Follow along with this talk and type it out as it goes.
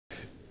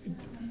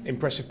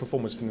Impressive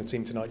performance from the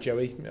team tonight,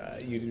 Joey.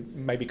 You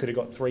maybe could have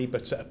got 3,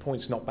 but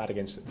points not bad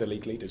against the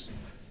league leaders.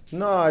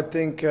 No, I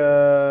think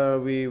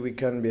we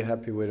can be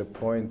happy with a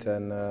point,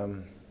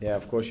 and yeah,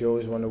 of course you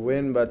always want to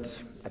win,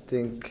 but I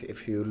think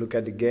if you look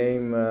at the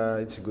game,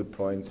 it's a good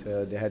point.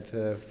 They had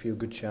a few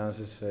good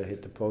chances,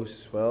 hit the post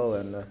as well,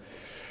 and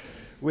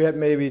we had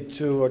maybe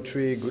 2 or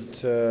 3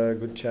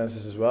 good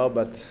chances as well.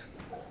 But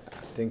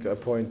I think a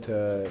point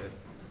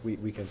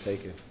we can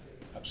take it.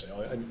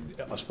 Absolutely. And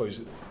I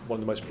suppose one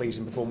of the most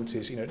pleasing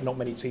performances, not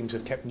many teams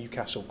have kept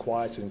Newcastle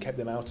quiet and kept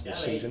them out this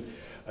season.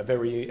 A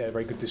very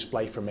good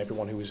display from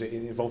everyone who was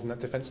involved in that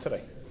defence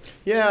today.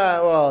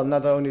 Yeah, well,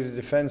 not only the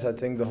defence, I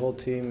think the whole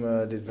team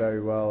did very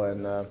well,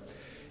 and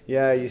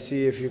yeah, you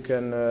see if you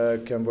can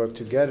work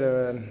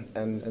together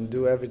and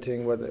do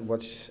everything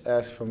what's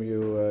asked from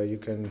you, you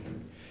can.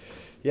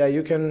 Yeah,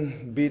 you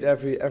can beat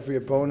every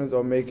opponent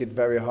or make it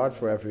very hard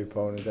for every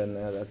opponent, and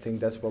I think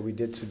that's what we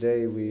did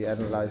today. We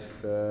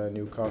analysed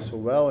Newcastle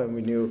well, and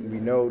we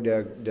know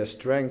their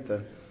strength,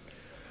 and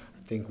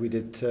I think we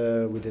did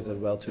it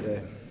well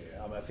today.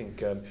 Yeah, I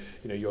think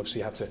you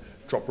obviously have to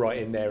drop right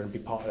in there and be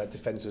part of that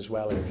defence as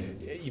well.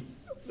 And you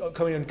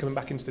coming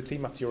back into the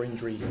team after your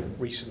injury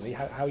recently,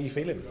 how are you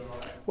feeling?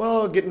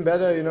 Well, getting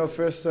better.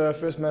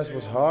 First match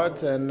was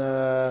hard,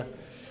 and.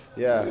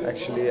 Yeah,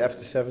 actually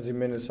after 70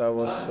 minutes I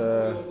was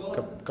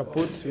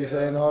kaput, we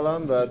say in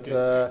Holland. But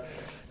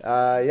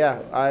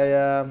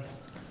yeah,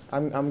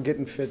 I'm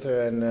getting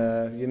fitter, and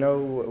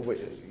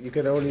you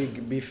can only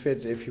be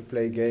fit if you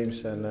play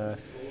games, and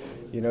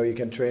you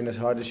can train as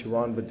hard as you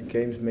want, but the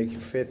games make you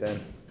fit, and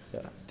yeah,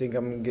 I think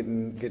I'm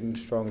getting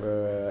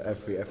stronger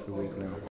every week now.